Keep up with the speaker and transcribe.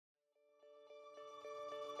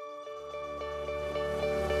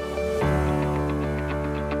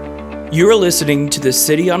You are listening to the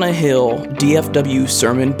City on a Hill DFW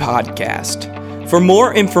Sermon Podcast. For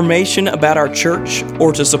more information about our church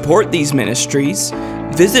or to support these ministries,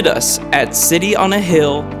 visit us at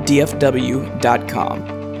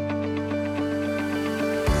cityonahilldfw.com.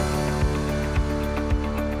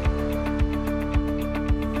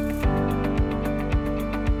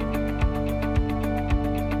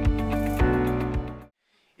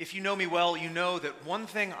 If you know me well, you know that one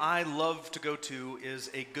thing I love to go to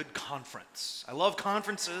is a good conference. I love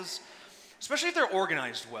conferences, especially if they're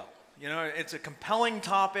organized well. You know, it's a compelling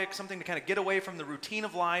topic, something to kind of get away from the routine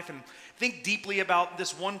of life and think deeply about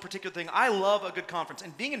this one particular thing. I love a good conference.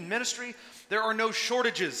 And being in ministry, there are no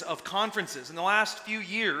shortages of conferences. In the last few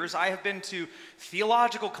years, I have been to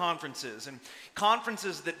theological conferences and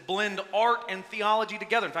conferences that blend art and theology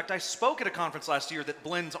together. In fact, I spoke at a conference last year that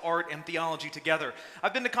blends art and theology together.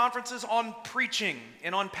 I've been to conferences on preaching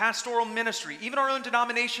and on pastoral ministry. Even our own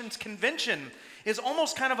denomination's convention is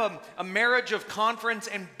almost kind of a marriage of conference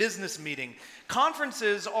and business meeting.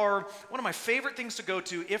 Conferences are one of my favorite things to go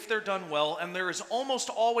to if they're done well, and there is almost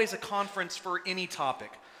always a conference for any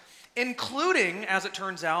topic, including, as it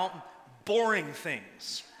turns out, boring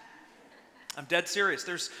things. I'm dead serious.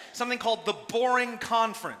 There's something called the Boring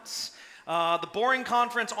Conference. The Boring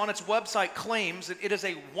Conference on its website claims that it is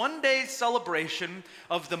a one-day celebration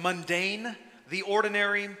of the mundane, the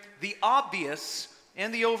ordinary, the obvious,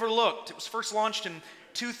 and the overlooked. It was first launched in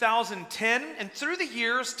 2010, and through the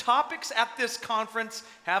years, topics at this conference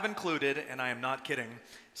have included, and I am not kidding,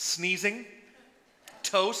 sneezing,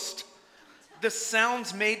 toast, the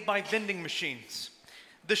sounds made by vending machines,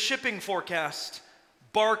 the shipping forecast,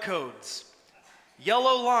 barcodes,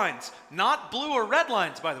 yellow lines, not blue or red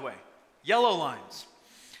lines, by the way, yellow lines,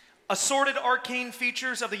 assorted arcane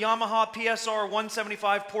features of the Yamaha PSR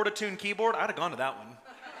 175 Portatune keyboard. I'd have gone to that one.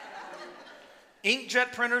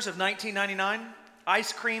 Inkjet printers of 1999,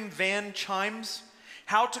 ice cream van chimes,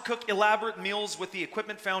 how to cook elaborate meals with the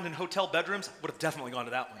equipment found in hotel bedrooms. Would have definitely gone to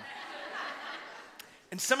that one.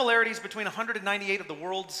 And similarities between 198 of the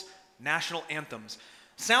world's national anthems.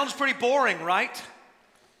 Sounds pretty boring, right?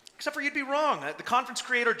 Except for you'd be wrong. The conference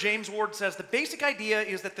creator, James Ward, says the basic idea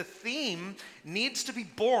is that the theme needs to be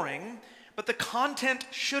boring, but the content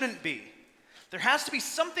shouldn't be. There has to be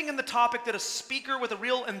something in the topic that a speaker with a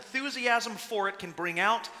real enthusiasm for it can bring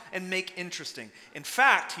out and make interesting. In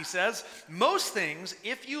fact, he says, most things,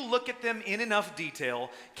 if you look at them in enough detail,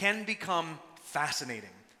 can become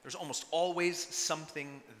fascinating. There's almost always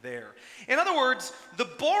something there. In other words, the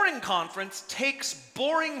Boring Conference takes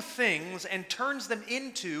boring things and turns them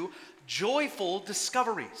into joyful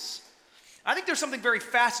discoveries. I think there's something very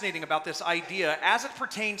fascinating about this idea as it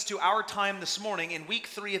pertains to our time this morning in week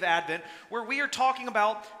 3 of Advent, where we are talking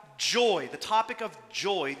about joy, the topic of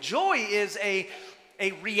joy. Joy is a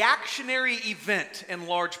reactionary event in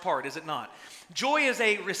large part, is it not? Joy is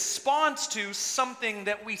a response to something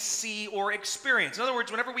that we see or experience. In other words,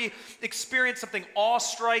 whenever we experience something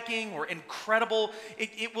awe-striking or incredible,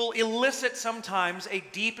 it will elicit sometimes a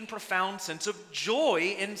deep and profound sense of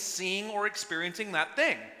joy in seeing or experiencing that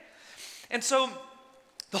thing. And so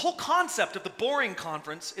the whole concept of the Boring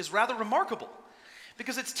Conference is rather remarkable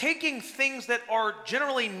because it's taking things that are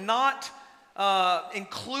generally not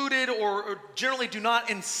included or generally do not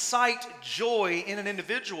incite joy in an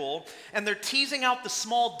individual, and they're teasing out the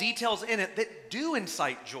small details in it that do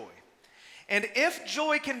incite joy. And if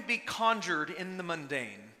joy can be conjured in the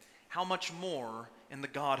mundane, how much more in the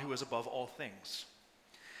God who is above all things?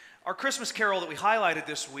 Our Christmas carol that we highlighted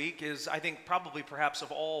this week is, I think, probably perhaps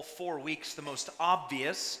of all 4 weeks, the most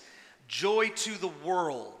obvious, Joy to the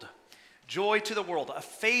World. Joy to the World, a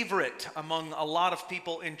favorite among a lot of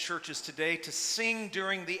people in churches today to sing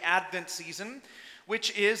during the Advent season,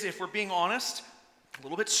 which is, if we're being honest, a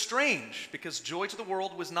little bit strange because Joy to the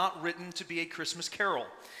World was not written to be a Christmas carol.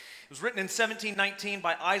 It was written in 1719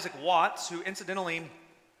 by Isaac Watts, who incidentally,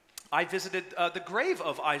 I visited the grave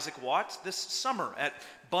of Isaac Watts this summer at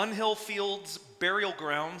Bunhill Fields Burial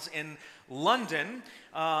Grounds in London.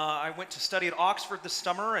 I went to study at Oxford this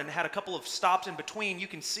summer and had a couple of stops in between. You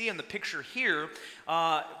can see in the picture here,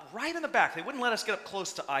 right in the back. They wouldn't let us get up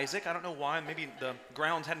close to Isaac. I don't know why. Maybe the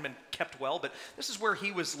grounds hadn't been kept well, but this is where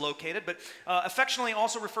he was located. But affectionately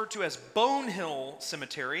also referred to as Bonehill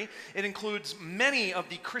Cemetery. It includes many of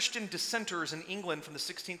the Christian dissenters in England from the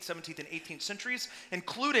 16th, 17th, and 18th centuries,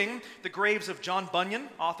 including the graves of John Bunyan,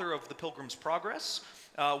 author of The Pilgrim's Progress,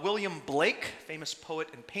 William Blake, famous poet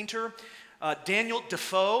and painter, Daniel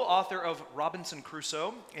Defoe, author of Robinson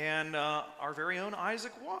Crusoe, and our very own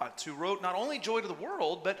Isaac Watts, who wrote not only Joy to the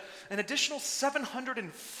World, but an additional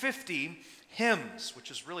 750 hymns,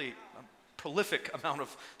 which is really prolific amount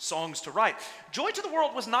of songs to write. Joy to the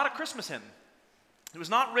World was not a Christmas hymn. It was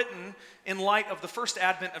not written in light of the first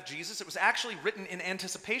advent of Jesus. It was actually written in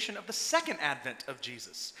anticipation of the second advent of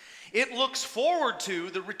Jesus. It looks forward to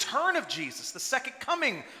the return of Jesus, the second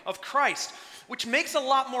coming of Christ, which makes a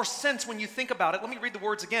lot more sense when you think about it. Let me read the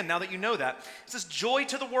words again now that you know that. It says, "Joy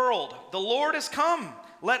to the world, the Lord is come.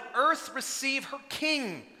 Let earth receive her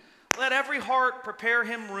King. Let every heart prepare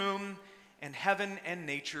him room, and heaven and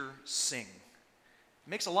nature sing." It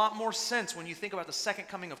makes a lot more sense when you think about the second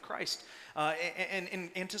coming of Christ and in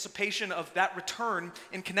anticipation of that return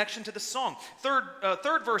in connection to the song.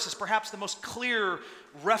 Third verse is perhaps the most clear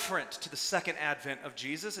referent to the second advent of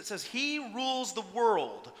Jesus. It says, "He rules the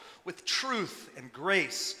world with truth and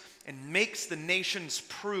grace and makes the nations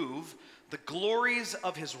prove the glories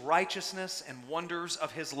of his righteousness and wonders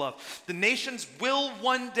of his love." The nations will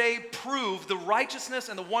one day prove the righteousness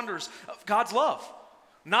and the wonders of God's love.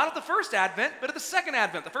 Not at the first advent, but at the second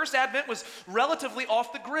advent. The first advent was relatively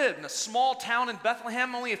off the grid. In a small town in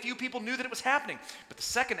Bethlehem, only a few people knew that it was happening. But the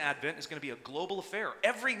second advent is going to be a global affair.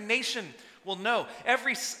 Every nation will know,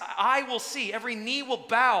 every eye will see, every knee will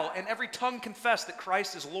bow, and every tongue confess that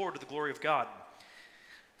Christ is Lord to the glory of God.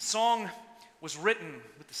 The song was written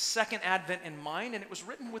with the second advent in mind, and it was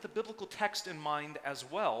written with a biblical text in mind as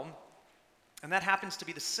well. And that happens to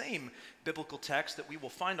be the same biblical text that we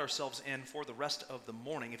will find ourselves in for the rest of the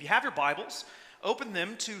morning. If you have your Bibles, open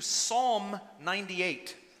them to Psalm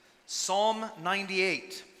 98. Psalm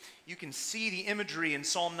 98. You can see the imagery in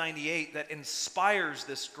Psalm 98 that inspires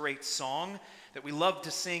this great song that we love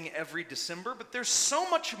to sing every December, but there's so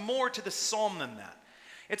much more to the psalm than that.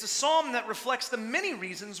 It's a psalm that reflects the many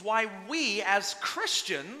reasons why we as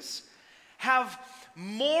Christians have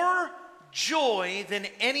more joy than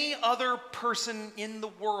any other person in the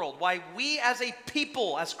world. Why we as a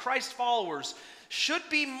people, as Christ followers, should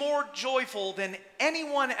be more joyful than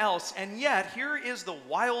anyone else. And yet, here is the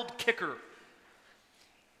wild kicker.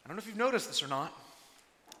 I don't know if you've noticed this or not,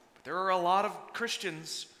 but there are a lot of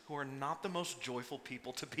Christians who are not the most joyful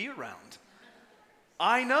people to be around.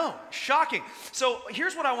 I know, shocking. So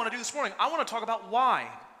here's what I want to do this morning. I want to talk about why.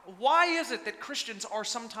 Why is it that Christians are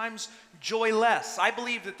sometimes joyless? I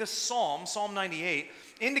believe that this psalm, Psalm 98,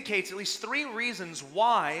 indicates at least three reasons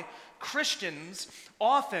why Christians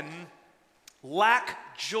often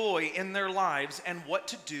lack joy in their lives and what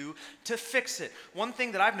to do to fix it. One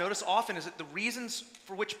thing that I've noticed often is that the reasons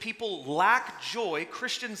for which people lack joy,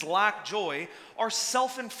 Christians lack joy, are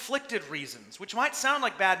self-inflicted reasons, which might sound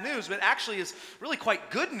like bad news, but actually is really quite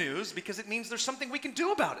good news because it means there's something we can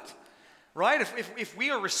do about it. Right? If we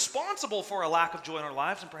are responsible for a lack of joy in our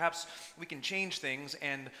lives, and perhaps we can change things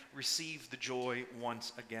and receive the joy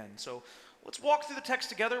once again. So let's walk through the text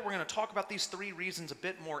together. We're going to talk about these three reasons a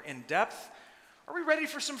bit more in depth. Are we ready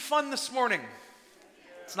for some fun this morning?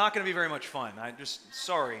 It's not going to be very much fun.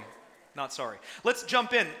 Not sorry. Let's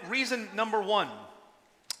jump in. Reason number one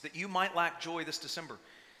that you might lack joy this December.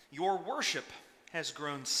 Your worship has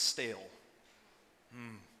grown stale.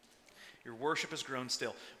 Your worship has grown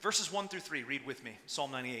stale. Verses 1 through 3, read with me,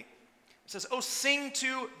 Psalm 98. It says, "Oh, sing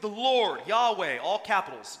to the Lord, Yahweh," all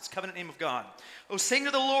capitals, it's covenant name of God. "Oh, sing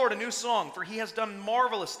to the Lord a new song, for he has done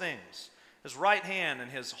marvelous things. His right hand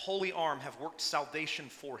and his holy arm have worked salvation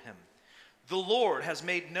for him. The Lord has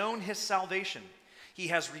made known his salvation. He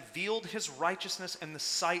has revealed his righteousness in the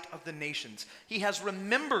sight of the nations. He has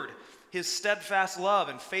remembered his steadfast love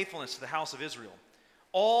and faithfulness to the house of Israel.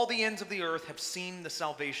 All the ends of the earth have seen the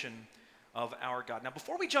salvation of our God." Now,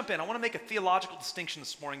 before we jump in, I want to make a theological distinction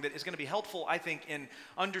this morning that is going to be helpful, I think, in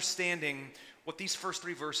understanding what these first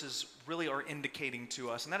three verses really are indicating to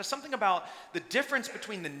us. And that is something about the difference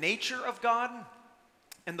between the nature of God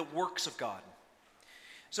and the works of God.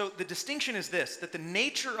 So the distinction is this, that the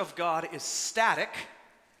nature of God is static,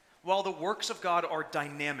 while the works of God are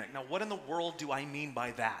dynamic. Now, what in the world do I mean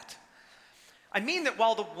by that? I mean that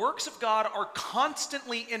while the works of God are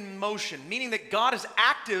constantly in motion, meaning that God is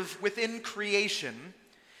active within creation,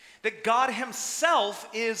 that God himself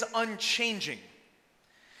is unchanging.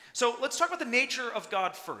 So let's talk about the nature of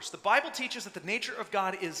God first. The Bible teaches that the nature of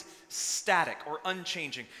God is static or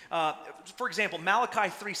unchanging. For example, Malachi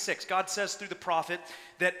 3:6, God says through the prophet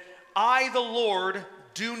that I, the Lord,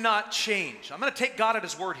 do not change. I'm going to take God at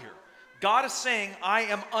his word here. God is saying, I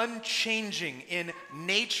am unchanging in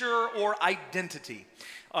nature or identity.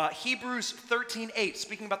 Hebrews 13:8,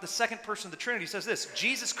 speaking about the second person of the Trinity, says this,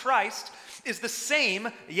 Jesus Christ is the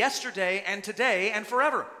same yesterday and today and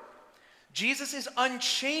forever. Jesus is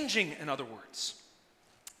unchanging, in other words.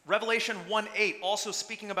 Revelation 1:8, also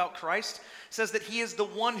speaking about Christ, says that he is the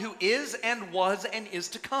one who is and was and is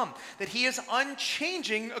to come, that he is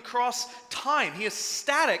unchanging across time. He is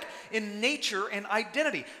static in nature and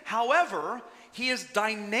identity. However, he is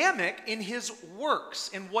dynamic in his works,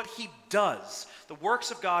 in what he does. The works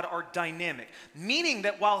of God are dynamic, meaning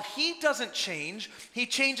that while he doesn't change, he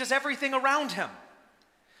changes everything around him.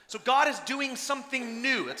 So God is doing something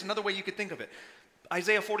new. That's another way you could think of it.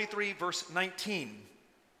 Isaiah 43, verse 19.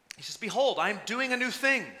 He says, behold, I am doing a new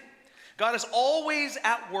thing. God is always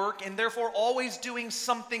at work and therefore always doing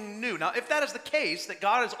something new. Now, if that is the case, that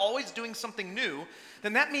God is always doing something new,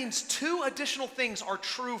 then that means two additional things are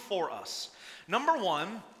true for us. Number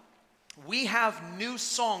one, we have new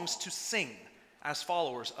songs to sing as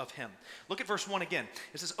followers of him. Look at verse 1 again.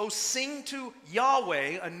 It says, oh, sing to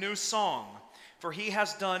Yahweh a new song, for he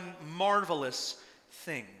has done marvelous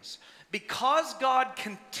things. Because God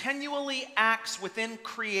continually acts within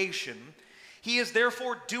creation, he is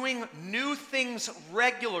therefore doing new things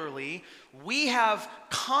regularly. We have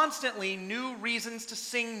constantly new reasons to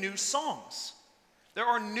sing new songs. There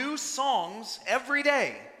are new songs every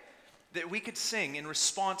day that we could sing in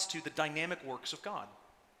response to the dynamic works of God.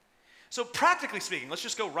 So practically speaking, let's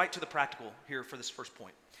just go right to the practical here for this first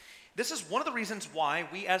point. This is one of the reasons why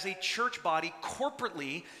we as a church body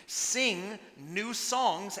corporately sing new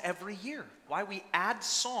songs every year. Why we add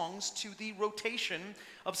songs to the rotation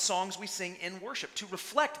of songs we sing in worship to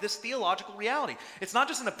reflect this theological reality. It's not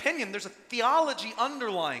just an opinion, there's a theology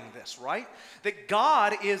underlying this, right? That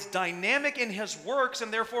God is dynamic in his works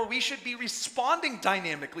and therefore we should be responding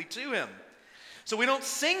dynamically to him. So we don't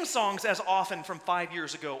sing songs as often from 5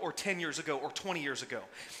 years ago or 10 years ago or 20 years ago.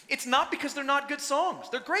 It's not because they're not good songs.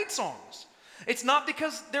 They're great songs. It's not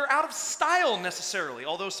because they're out of style necessarily,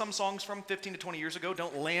 although some songs from 15 to 20 years ago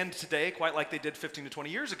don't land today quite like they did 15 to 20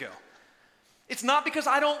 years ago. It's not because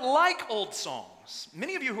I don't like old songs.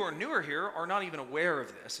 Many of you who are newer here are not even aware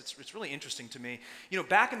of this. It's really interesting to me. You know,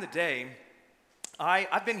 back in the day,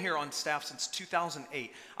 I've been here on staff since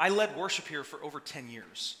 2008. I led worship here for over 10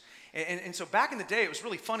 years. And so back in the day, it was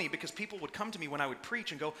really funny because people would come to me when I would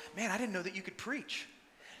preach and go, man, I didn't know that you could preach.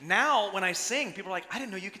 Now, when I sing, people are like, I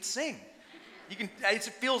didn't know you could sing. It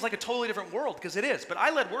feels like a totally different world, because it is. But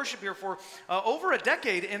I led worship here for over a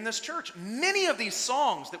decade in this church. Many of these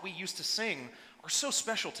songs that we used to sing are so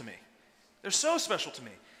special to me. They're so special to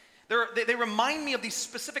me. They remind me of these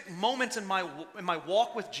specific moments in my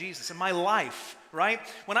walk with Jesus, in my life, right?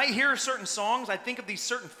 When I hear certain songs, I think of these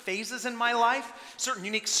certain phases in my life, certain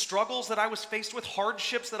unique struggles that I was faced with,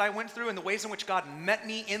 hardships that I went through, and the ways in which God met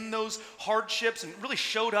me in those hardships and really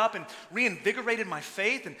showed up and reinvigorated my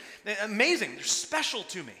faith. And amazing, they're special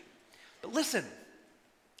to me. But listen,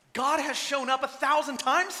 God has shown up 1,000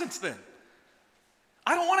 times since then.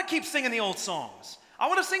 I don't want to keep singing the old songs. I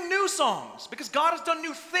want to sing new songs because God has done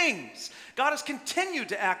new things. God has continued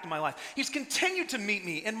to act in my life. He's continued to meet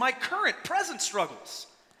me in my current, present struggles.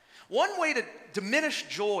 One way to diminish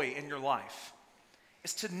joy in your life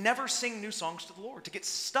is to never sing new songs to the Lord, to get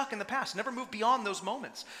stuck in the past, never move beyond those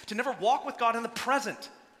moments, to never walk with God in the present.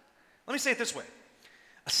 Let me say it this way.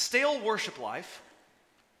 A stale worship life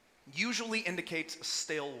usually indicates a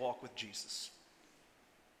stale walk with Jesus.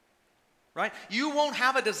 Right? You won't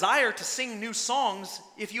have a desire to sing new songs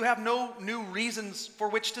if you have no new reasons for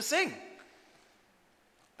which to sing.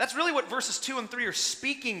 That's really what verses 2 and 3 are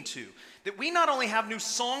speaking to. That we not only have new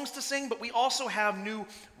songs to sing, but we also have new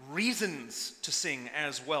reasons to sing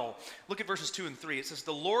as well. Look at verses 2 and 3. It says,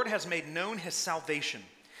 the Lord has made known his salvation.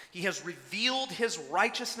 He has revealed his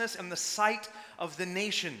righteousness in the sight of the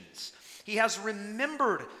nations. He has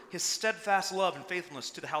remembered his steadfast love and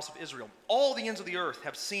faithfulness to the house of Israel. All the ends of the earth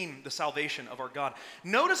have seen the salvation of our God.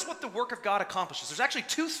 Notice what the work of God accomplishes. There's actually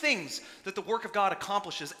two things that the work of God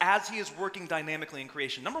accomplishes as he is working dynamically in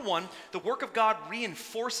creation. Number one, the work of God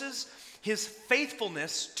reinforces his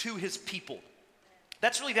faithfulness to his people.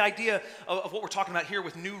 That's really the idea of what we're talking about here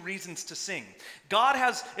with new reasons to sing. God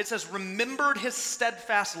has, it says, remembered his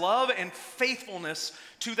steadfast love and faithfulness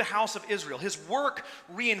to the house of Israel. His work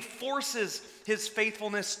reinforces his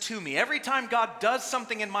faithfulness to me. Every time God does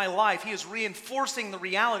something in my life, he is reinforcing the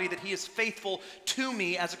reality that he is faithful to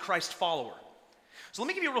me as a Christ follower. So let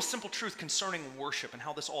me give you a real simple truth concerning worship and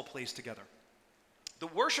how this all plays together. The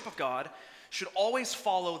worship of God should always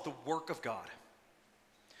follow the work of God.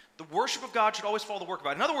 The worship of God should always follow the work of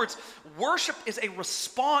God. In other words, worship is a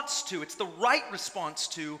response to, it's the right response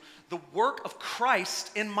to the work of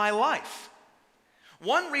Christ in my life.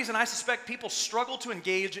 One reason I suspect people struggle to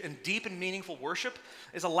engage in deep and meaningful worship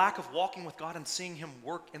is a lack of walking with God and seeing him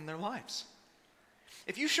work in their lives.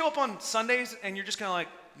 If you show up on Sundays and you're just kind of like,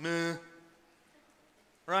 meh,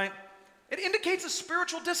 right? It indicates a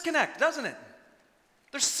spiritual disconnect, doesn't it?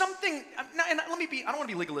 There's something, and I don't want to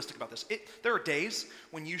be legalistic about this. There are days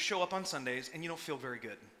when you show up on Sundays and you don't feel very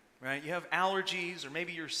good, right? You have allergies, or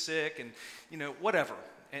maybe you're sick, and whatever,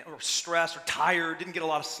 or stressed, or tired, didn't get a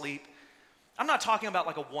lot of sleep. I'm not talking about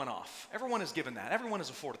like a one-off. Everyone is given that. Everyone is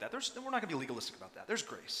afforded that. We're not going to be legalistic about that. There's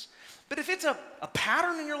grace. But if it's a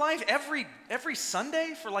pattern in your life every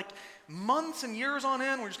Sunday for like months and years on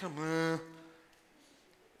end, we're just kind of,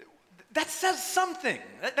 that says something.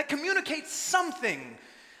 That communicates something.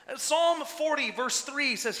 Psalm 40 verse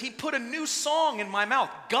 3 says, he put a new song in my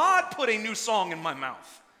mouth. God put a new song in my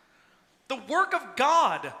mouth. The work of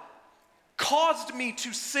God caused me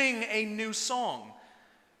to sing a new song.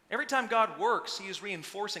 Every time God works, he is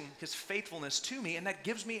reinforcing his faithfulness to me, and that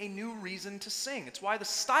gives me a new reason to sing. It's why the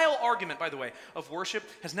style argument, by the way, of worship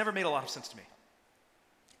has never made a lot of sense to me.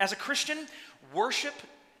 As a Christian, worship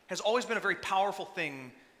has always been a very powerful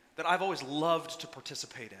thing that I've always loved to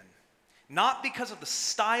participate in. Not because of the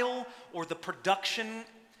style or the production,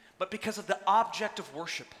 but because of the object of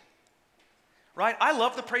worship. Right? I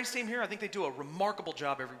love the praise team here. I think they do a remarkable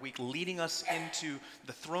job every week leading us into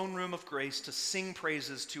the throne room of grace to sing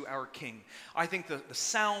praises to our King. I think the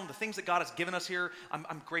sound, the things that God has given us here,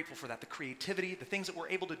 I'm grateful for that. The creativity, the things that we're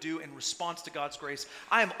able to do in response to God's grace,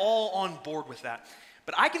 I am all on board with that.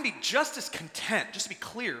 But I can be just as content, just to be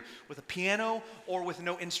clear, with a piano or with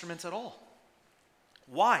no instruments at all.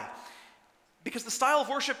 Why? Because the style of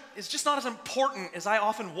worship is just not as important as I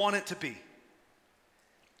often want it to be.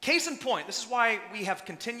 Case in point, this is why we have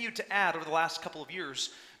continued to add over the last couple of years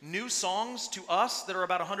new songs to us that are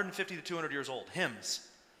about 150 to 200 years old, hymns.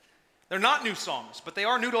 They're not new songs, but they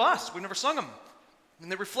are new to us. We've never sung them.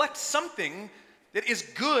 And they reflect something that is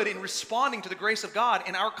good in responding to the grace of God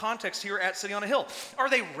in our context here at City on a Hill. Are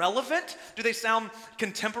they relevant? Do they sound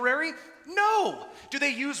contemporary? No. Do they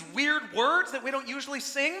use weird words that we don't usually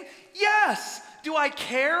sing? Yes. Do I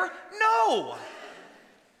care? No.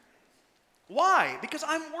 Why? Because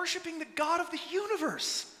I'm worshiping the God of the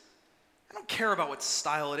universe. I don't care about what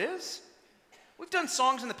style it is. We've done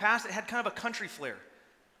songs in the past that had kind of a country flair.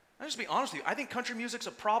 I'll just be honest with you. I think country music's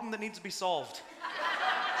a problem that needs to be solved.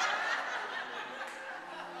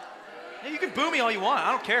 Yeah, you can boo me all you want.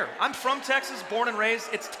 I don't care. I'm from Texas, born and raised.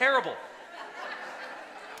 It's terrible.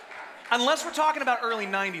 Unless we're talking about early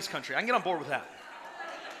 90s country. I can get on board with that.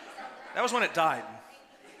 That was when it died.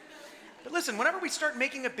 But listen, whenever we start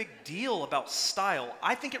making a big deal about style,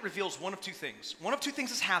 I think it reveals one of two things. One of two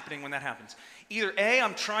things is happening when that happens. Either A,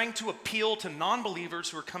 I'm trying to appeal to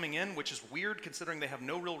non-believers who are coming in, which is weird considering they have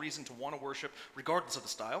no real reason to want to worship regardless of the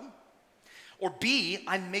style. Or B,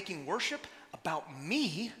 I'm making worship about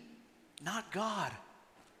me, not God.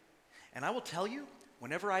 And I will tell you,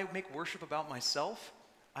 whenever I make worship about myself,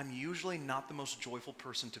 I'm usually not the most joyful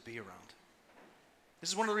person to be around.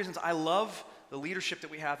 This is one of the reasons I love the leadership that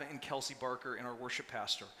we have in Kelsey Barker and our worship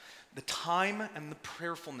pastor. The time and the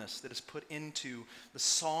prayerfulness that is put into the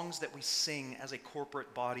songs that we sing as a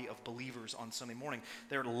corporate body of believers on Sunday morning.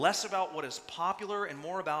 They're less about what is popular and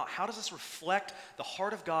more about how does this reflect the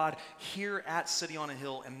heart of God here at City on a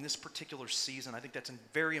Hill in this particular season. I think that's a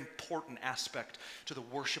very important aspect to the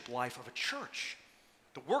worship life of a church.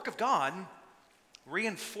 The work of God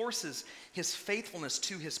reinforces his faithfulness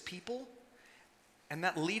to his people, and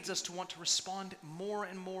that leads us to want to respond more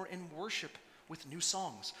and more in worship with new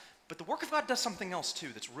songs. But the work of God does something else too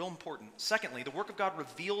that's real important. Secondly, the work of God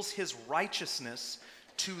reveals his righteousness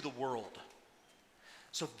to the world.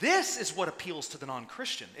 So this is what appeals to the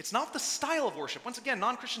non-Christian. It's not the style of worship. Once again,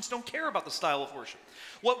 non-Christians don't care about the style of worship.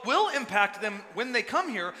 What will impact them when they come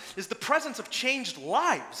here is the presence of changed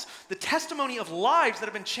lives, the testimony of lives that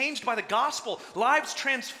have been changed by the gospel, lives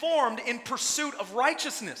transformed in pursuit of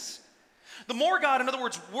righteousness. The more God, in other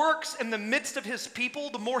words, works in the midst of his people,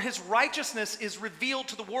 the more his righteousness is revealed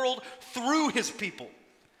to the world through his people.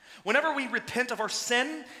 Whenever we repent of our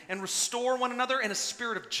sin and restore one another in a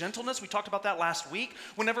spirit of gentleness, we talked about that last week.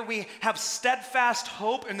 Whenever we have steadfast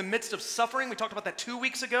hope in the midst of suffering, we talked about that 2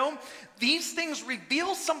 weeks ago. These things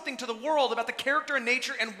reveal something to the world about the character and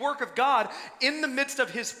nature and work of God in the midst of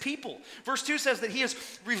his people. Verse 2 says that he has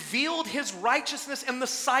revealed his righteousness in the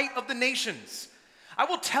sight of the nations. I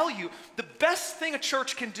will tell you, the best thing a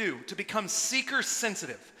church can do to become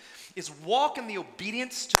seeker-sensitive is walk in the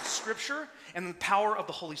obedience to the Scripture and the power of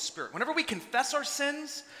the Holy Spirit. Whenever we confess our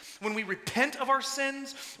sins, when we repent of our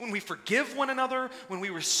sins, when we forgive one another, when we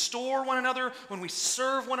restore one another, when we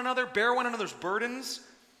serve one another, bear one another's burdens,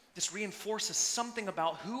 this reinforces something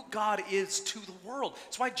about who God is to the world.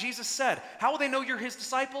 That's why Jesus said, how will they know you're his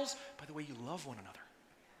disciples? By the way you love one another.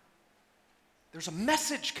 There's a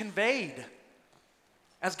message conveyed.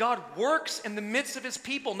 as God works in the midst of his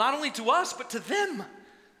people, not only to us, but to them.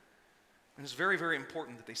 And it's very, very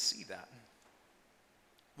important that they see that.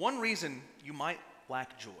 One reason you might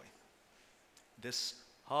lack joy this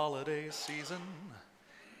holiday season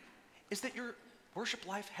is that your worship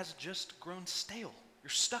life has just grown stale. You're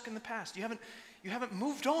stuck in the past. You haven't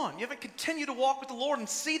moved on. You haven't continued to walk with the Lord and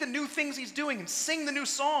see the new things he's doing and sing the new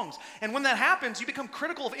songs. And when that happens, you become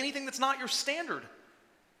critical of anything that's not your standard.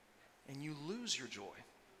 And you lose your joy.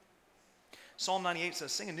 Psalm 98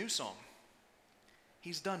 says, sing a new song.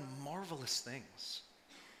 He's done marvelous things.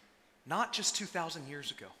 Not just 2,000 years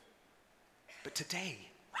ago, but today,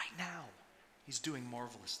 right now, he's doing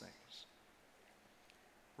marvelous things.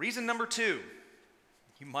 Reason number 2,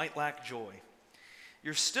 you might lack joy.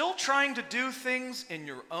 You're still trying to do things in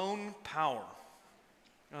your own power.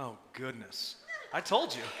 Oh, goodness. I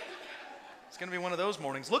told you. It's going to be one of those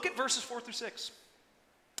mornings. Look at verses 4 through 6.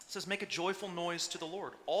 It says, make a joyful noise to the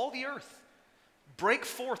Lord, all the earth. Break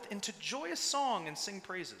forth into joyous song and sing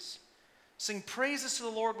praises. Sing praises to the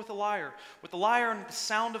Lord with the lyre and the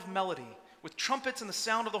sound of melody, with trumpets and the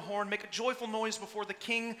sound of the horn. Make a joyful noise before the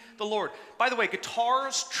King, the Lord. By the way,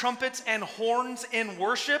 guitars, trumpets, and horns in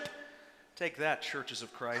worship. Take that, churches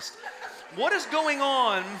of Christ. What is going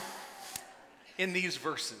on in these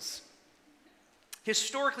verses?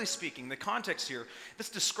 Historically speaking, the context here, this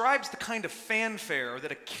describes the kind of fanfare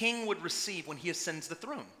that a king would receive when he ascends the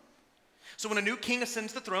throne. So when a new king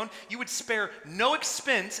ascends the throne, you would spare no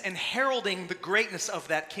expense in heralding the greatness of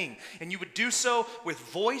that king. And you would do so with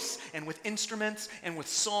voice and with instruments and with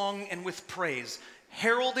song and with praise.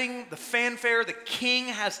 Heralding the fanfare, the king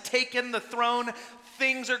has taken the throne.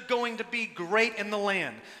 Things are going to be great in the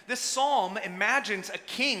land. This psalm imagines a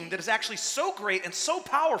king that is actually so great and so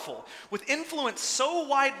powerful, with influence so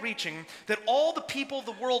wide-reaching, that all the people of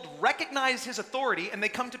the world recognize his authority and they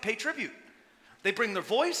come to pay tribute. They bring their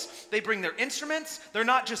voice, they bring their instruments. They're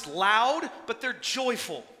not just loud, but they're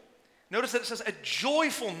joyful. Notice that it says a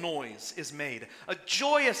joyful noise is made, a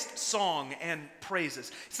joyous song and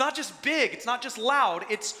praises. It's not just big, it's not just loud,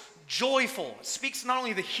 it's joyful. It speaks not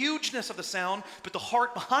only the hugeness of the sound, but the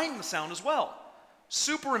heart behind the sound as well.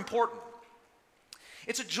 Super important.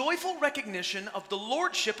 It's a joyful recognition of the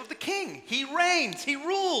lordship of the king. He reigns, he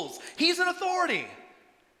rules, he's an authority.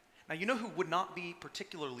 Now, you know who would not be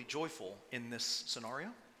particularly joyful in this scenario?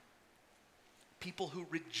 People who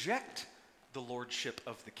reject the lordship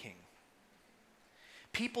of the king.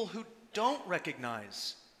 People who don't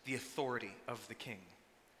recognize the authority of the king.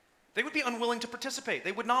 They would be unwilling to participate.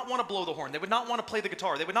 They would not want to blow the horn. They would not want to play the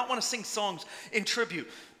guitar. They would not want to sing songs in tribute.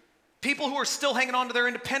 People who are still hanging on to their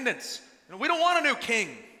independence. We don't want a new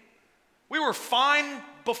king. We were fine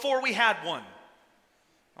before we had one.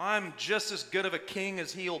 I'm just as good of a king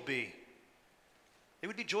as he'll be. They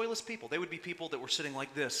would be joyless people. They would be people that were sitting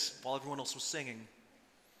like this while everyone else was singing.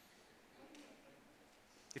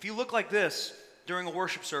 If you look like this during a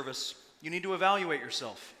worship service, you need to evaluate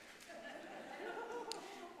yourself.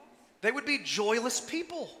 They would be joyless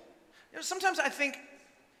people. Sometimes I think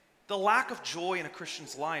the lack of joy in a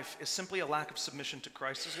Christian's life is simply a lack of submission to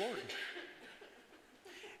Christ as Lord.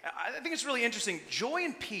 I think it's really interesting. Joy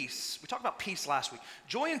and peace, we talked about peace last week.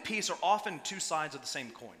 Joy and peace are often two sides of the same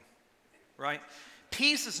coin, right?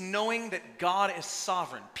 Peace is knowing that God is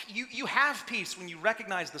sovereign. You have peace when you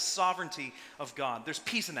recognize the sovereignty of God. There's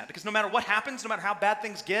peace in that because no matter what happens, no matter how bad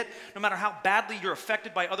things get, no matter how badly you're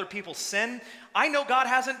affected by other people's sin, I know God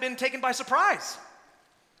hasn't been taken by surprise.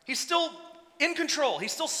 He's still in control.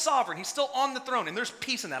 He's still sovereign. He's still on the throne, and there's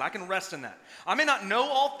peace in that. I can rest in that. I may not know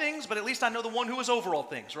all things, but at least I know the one who is over all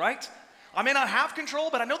things, right? I may not have control,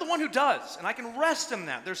 but I know the one who does, and I can rest in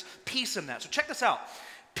that. There's peace in that. So check this out.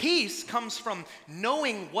 Peace comes from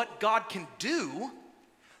knowing what God can do.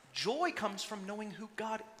 Joy comes from knowing who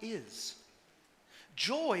God is.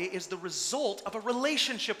 Joy is the result of a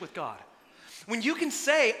relationship with God. When you can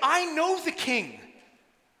say, I know the King.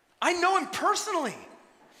 I know him personally.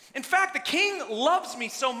 In fact, the king loves me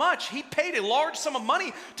so much, he paid a large sum of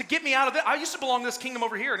money to get me out of it. I used to belong to this kingdom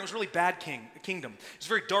over here, and it was a really bad kingdom. It was a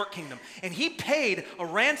very dark kingdom. And he paid a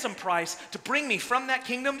ransom price to bring me from that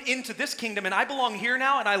kingdom into this kingdom, and I belong here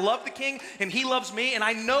now, and I love the king, and he loves me, and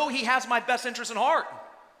I know he has my best interest in heart.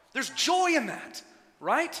 There's joy in that,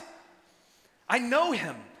 right? I know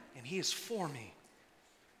him, and he is for me.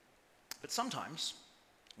 But sometimes,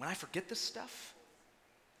 when I forget this stuff,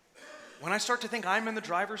 when I start to think I'm in the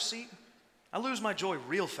driver's seat, I lose my joy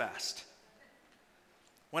real fast.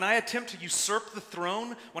 When I attempt to usurp the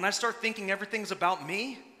throne, when I start thinking everything's about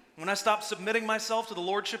me, when I stop submitting myself to the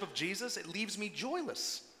lordship of Jesus, it leaves me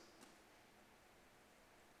joyless.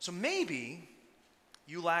 So maybe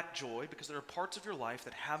You lack joy because there are parts of your life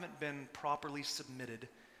that haven't been properly submitted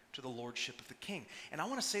to the lordship of the King. And I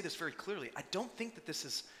want to say this very clearly. I don't think that this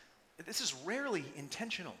is rarely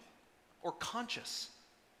intentional or conscious.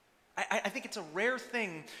 I think it's a rare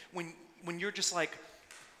thing when you're just like,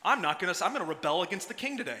 I'm going to rebel against the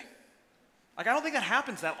King today. Like, I don't think that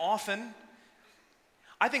happens that often.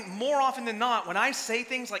 I think more often than not, when I say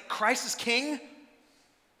things like Christ is King,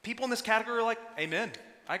 people in this category are like, amen,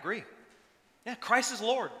 I agree. Yeah, Christ is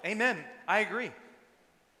Lord, amen, I agree.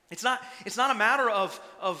 It's not a matter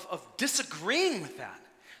of disagreeing with that.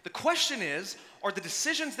 The question is, are the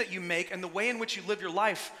decisions that you make and the way in which you live your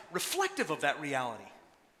life reflective of that reality?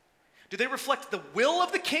 Do they reflect the will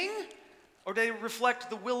of the King, or do they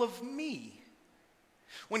reflect the will of me?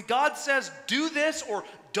 When God says, do this or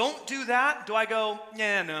don't do that, do I go,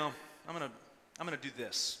 yeah, no, I'm gonna do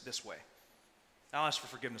this way. I'll ask for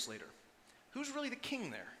forgiveness later. Who's really the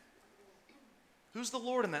King there? Who's the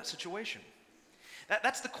Lord in that situation?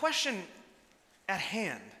 That's the question at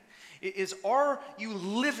hand. Are you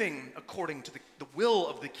living according to the will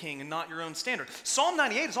of the King and not your own standard? Psalm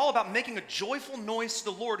 98 is all about making a joyful noise to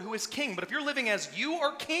the Lord who is King. But if you're living as you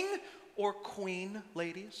are King or Queen,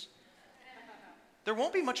 ladies, there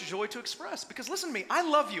won't be much joy to express. Because listen to me, I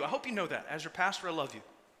love you. I hope you know that. As your pastor, I love you.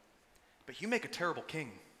 But you make a terrible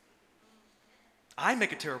king. I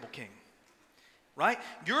make a terrible king. Right?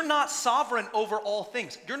 You're not sovereign over all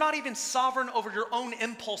things. You're not even sovereign over your own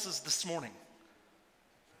impulses this morning.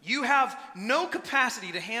 You have no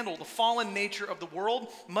capacity to handle the fallen nature of the world,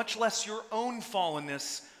 much less your own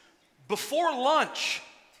fallenness, before lunch.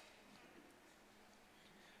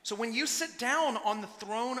 So when you sit down on the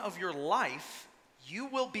throne of your life, you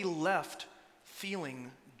will be left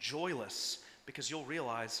feeling joyless because you'll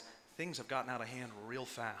realize things have gotten out of hand real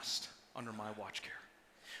fast under my watch care.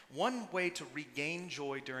 One way to regain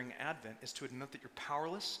joy during Advent is to admit that you're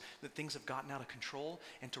powerless, that things have gotten out of control,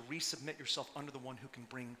 and to resubmit yourself under the one who can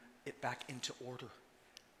bring it back into order,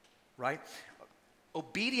 right?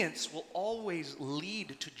 Obedience will always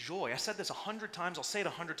lead to joy. I said this 100 times, I'll say it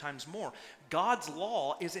 100 times more. God's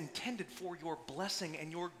law is intended for your blessing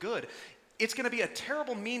and your good. It's going to be a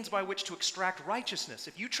terrible means by which to extract righteousness.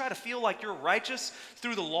 If you try to feel like you're righteous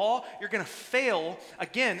through the law, you're going to fail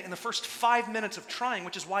again in the first 5 minutes of trying,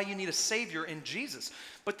 which is why you need a Savior in Jesus.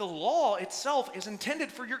 But the law itself is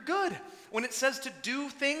intended for your good. When it says to do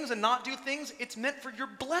things and not do things, it's meant for your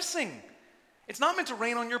blessing. It's not meant to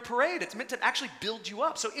rain on your parade. It's meant to actually build you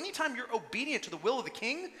up. So anytime you're obedient to the will of the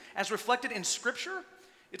King, as reflected in Scripture,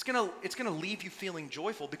 it's gonna leave you feeling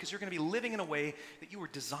joyful because you're gonna be living in a way that you were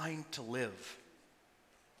designed to live.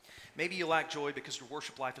 Maybe you lack joy because your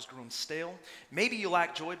worship life has grown stale. Maybe you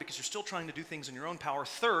lack joy because you're still trying to do things in your own power.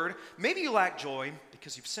 Third, maybe you lack joy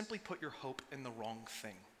because you've simply put your hope in the wrong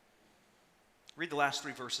thing. Read the last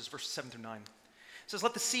 3 verses 7 through 9. It says,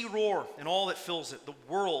 let the sea roar and all that fills it, the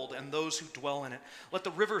world and those who dwell in it. Let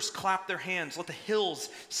the rivers clap their hands. Let the hills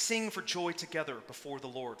sing for joy together before the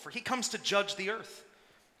Lord. For he comes to judge the earth.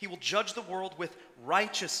 He will judge the world with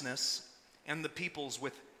righteousness and the peoples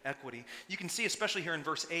with equity. You can see, especially here in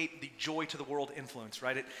verse 8, the joy to the world influence,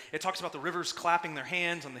 right? It talks about the rivers clapping their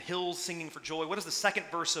hands and the hills singing for joy. What does the second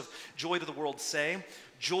verse of joy to the world say?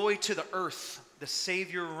 Joy to the earth, the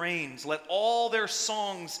Savior reigns. Let all their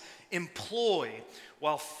songs employ,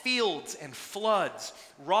 while fields and floods,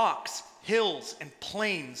 rocks, hills, and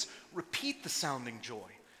plains repeat the sounding joy.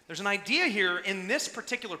 There's an idea here in this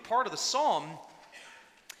particular part of the psalm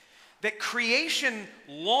that creation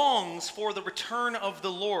longs for the return of the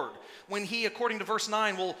Lord when he, according to verse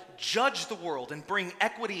 9, will judge the world and bring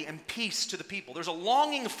equity and peace to the people. There's a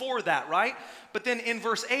longing for that, right? But then in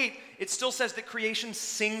verse 8, it still says that creation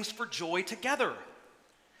sings for joy together.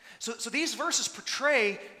 So these verses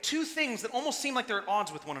portray two things that almost seem like they're at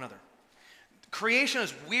odds with one another. Creation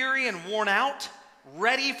is weary and worn out,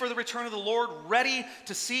 ready for the return of the Lord, ready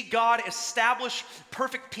to see God establish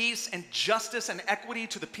perfect peace and justice and equity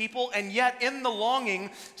to the people, and yet in the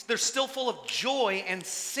longing, they're still full of joy and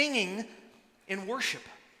singing in worship.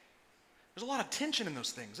 There's a lot of tension in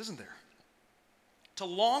those things, isn't there? To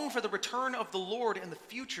long for the return of the Lord in the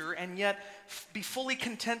future and yet be fully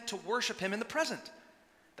content to worship him in the present.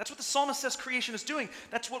 That's what the psalmist says creation is doing.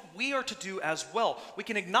 That's what we are to do as well. We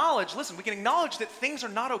can acknowledge that things are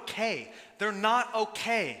not okay. They're not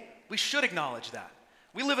okay. We should acknowledge that.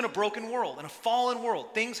 We live in a broken world, in a fallen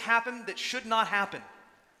world. Things happen that should not happen.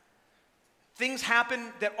 Things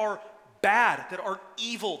happen that are bad, that are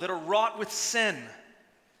evil, that are wrought with sin.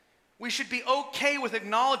 We should be okay with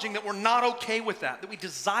acknowledging that we're not okay with that we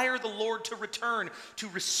desire the Lord to return, to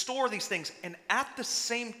restore these things, and at the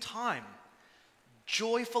same time,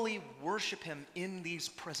 joyfully worship him in these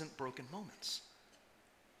present broken moments.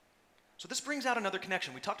 So this brings out another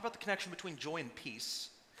connection. We talked about the connection between joy and peace.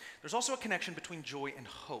 There's also a connection between joy and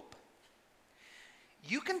hope.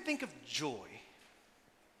 You can think of joy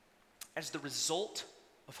as the result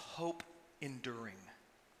of hope enduring.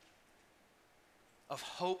 Of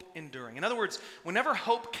hope enduring. In other words, whenever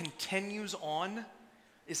hope continues on,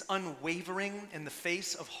 is unwavering in the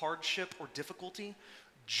face of hardship or difficulty,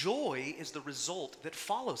 joy is the result that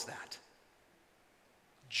follows that.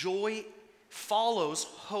 Joy follows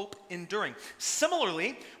hope enduring.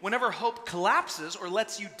 Similarly, whenever hope collapses or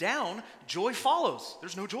lets you down, joy follows.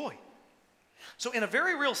 There's no joy. So in a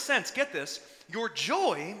very real sense, get this, your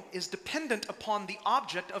joy is dependent upon the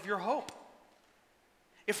object of your hope.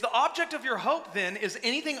 If the object of your hope then is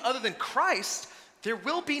anything other than Christ, there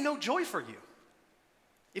will be no joy for you.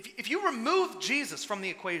 If you remove Jesus from the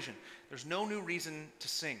equation, there's no new reason to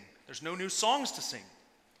sing. There's no new songs to sing.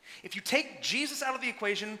 If you take Jesus out of the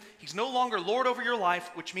equation, he's no longer Lord over your life,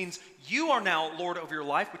 which means you are now Lord over your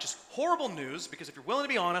life, which is horrible news, because if you're willing to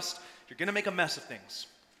be honest, you're going to make a mess of things.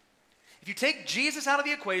 If you take Jesus out of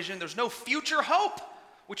the equation, there's no future hope,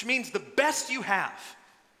 which means the best you have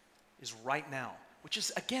is right now, which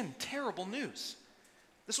is, again, terrible news.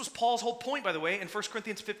 This was Paul's whole point, by the way, in 1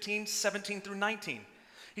 Corinthians 15, 17 through 19.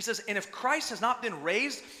 He says, and if Christ has not been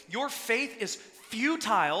raised, your faith is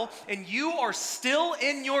futile, and you are still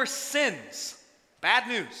in your sins. Bad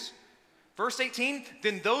news. Verse 18,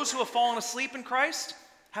 then those who have fallen asleep in Christ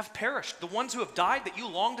have perished. The ones who have died that you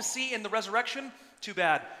long to see in the resurrection, too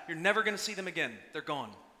bad. You're never going to see them again. They're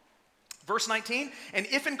gone. Verse 19, and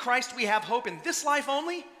if in Christ we have hope in this life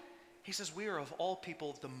only, he says we are of all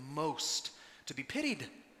people the most to be pitied.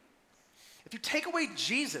 If you take away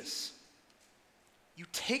Jesus, you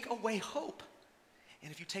take away hope.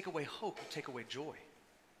 And if you take away hope, you take away joy.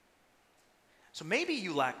 So maybe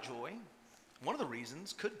you lack joy. One of the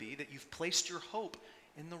reasons could be that you've placed your hope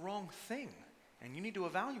in the wrong thing. And you need to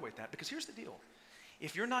evaluate that, because here's the deal.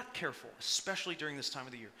 If you're not careful, especially during this time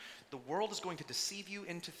of the year, the world is going to deceive you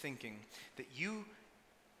into thinking that you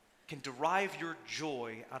can derive your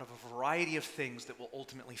joy out of a variety of things that will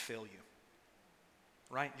ultimately fail you.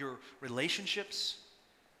 Right? Your relationships,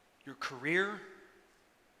 your career,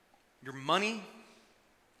 your money,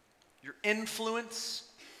 your influence,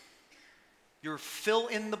 your fill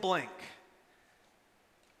in the blank.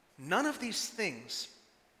 None of these things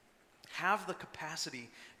have the capacity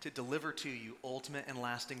to deliver to you ultimate and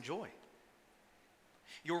lasting joy.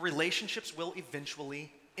 Your relationships will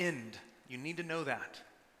eventually end. You need to know that.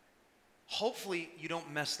 Hopefully you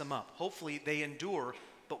don't mess them up. Hopefully they endure,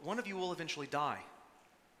 but one of you will eventually die.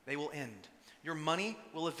 They will end. Your money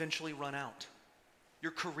will eventually run out.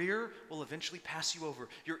 Your career will eventually pass you over.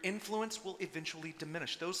 Your influence will eventually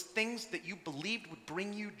diminish. Those things that you believed would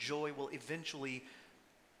bring you joy will eventually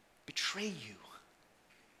betray you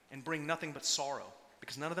and bring nothing but sorrow,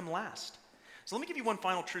 because none of them last. So let me give you one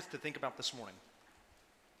final truth to think about this morning.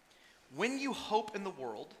 When you hope in the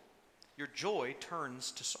world, your joy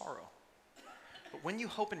turns to sorrow. But when you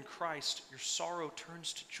hope in Christ, your sorrow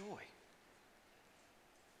turns to joy.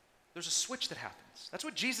 There's a switch that happens. That's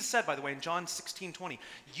what Jesus said, by the way, in John 16:20.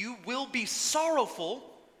 You will be sorrowful,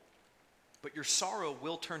 but your sorrow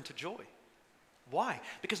will turn to joy. Why?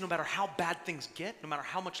 Because no matter how bad things get, no matter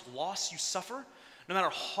how much loss you suffer, no matter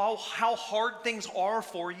how hard things are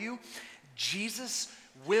for you, Jesus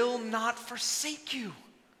will not forsake you.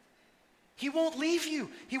 He won't leave you.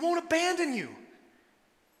 He won't abandon you.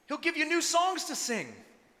 He'll give you new songs to sing.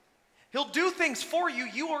 He'll do things for you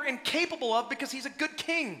you are incapable of, because he's a good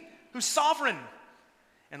king who's sovereign.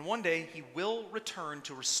 And one day he will return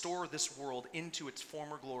to restore this world into its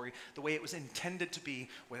former glory, the way it was intended to be,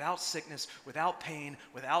 without sickness, without pain,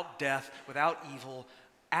 without death, without evil,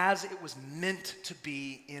 as it was meant to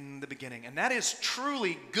be in the beginning. And that is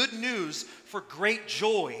truly good news for great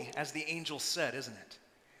joy, as the angel said, isn't it?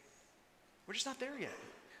 We're just not there yet.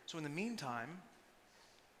 So in the meantime,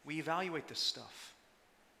 we evaluate this stuff.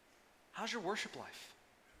 How's your worship life?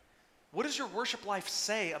 What does your worship life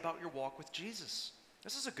say about your walk with Jesus?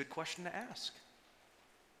 This is a good question to ask.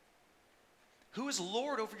 Who is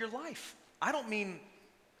Lord over your life? I don't mean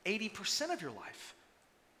 80% of your life.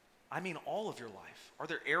 I mean all of your life. Are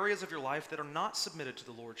there areas of your life that are not submitted to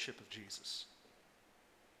the lordship of Jesus?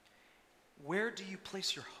 Where do you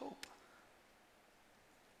place your hope?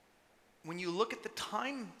 When you look at the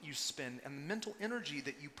time you spend and the mental energy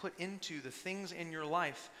that you put into the things in your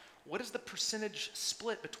life, what is the percentage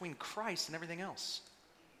split between Christ and everything else?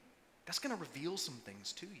 That's going to reveal some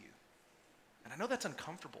things to you. And I know that's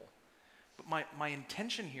uncomfortable, but my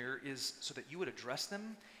intention here is so that you would address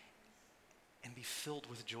them and be filled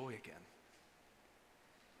with joy again.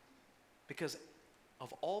 Because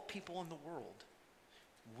of all people in the world,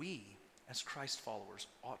 we, as Christ followers,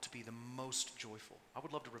 ought to be the most joyful. I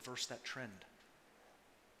would love to reverse that trend,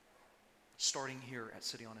 starting here at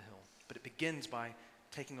City on a Hill. But it begins by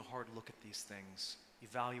taking a hard look at these things,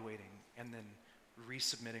 evaluating, and then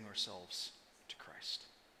resubmitting ourselves to Christ.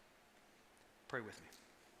 Pray with me.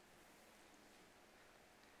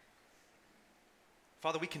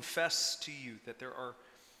 Father, we confess to you that there are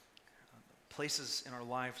places in our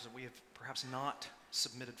lives that we have perhaps not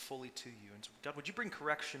submitted fully to you. And so, God, would you bring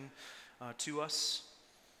correction to us?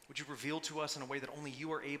 Would you reveal to us in a way that only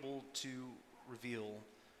you are able to reveal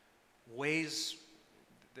ways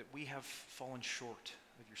that we have fallen short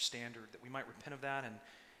of your standard, that we might repent of that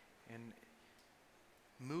and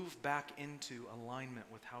move back into alignment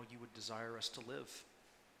with how you would desire us to live.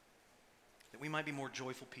 That we might be more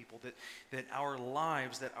joyful people, that our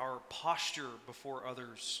lives, that our posture before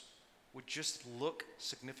others would just look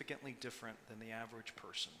significantly different than the average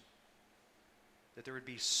person. That there would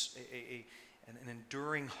be an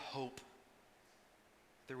enduring hope.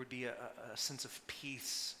 There would be a sense of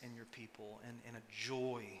peace in your people and a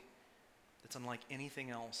joy that's unlike anything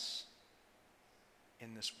else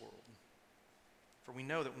in this world. For we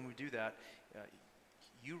know that when we do that,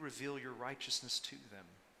 you reveal your righteousness to them.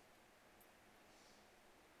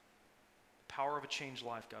 The power of a changed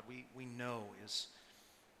life, God, we know is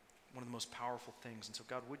one of the most powerful things. And so,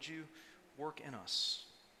 God, would you work in us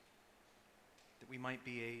that we might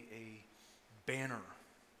be a banner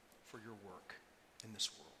for your work in this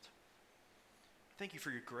world. Thank you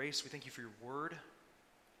for your grace. We thank you for your word.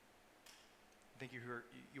 Thank you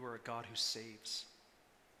you are a God who saves.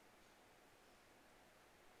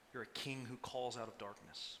 You're a king who calls out of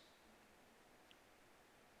darkness.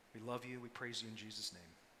 We love you. We praise you in Jesus' name.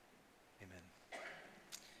 Amen.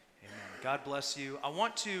 Amen. God bless you. I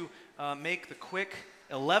want to make the quick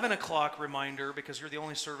 11 o'clock reminder because you're the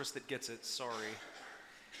only service that gets it. Sorry.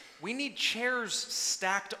 We need chairs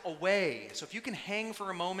stacked away. So if you can hang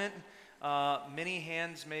for a moment, many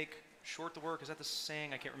hands make short the work. Is that the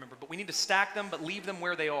saying? I can't remember. But we need to stack them, but leave them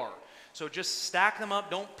where they are. So just stack them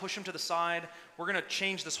up. Don't push them to the side. We're going to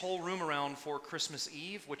change this whole room around for Christmas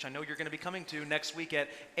Eve, which I know you're going to be coming to next week at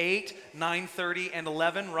 8, 9:30, and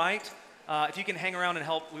 11, right? If you can hang around and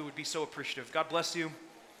help, we would be so appreciative. God bless you.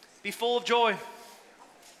 Be full of joy.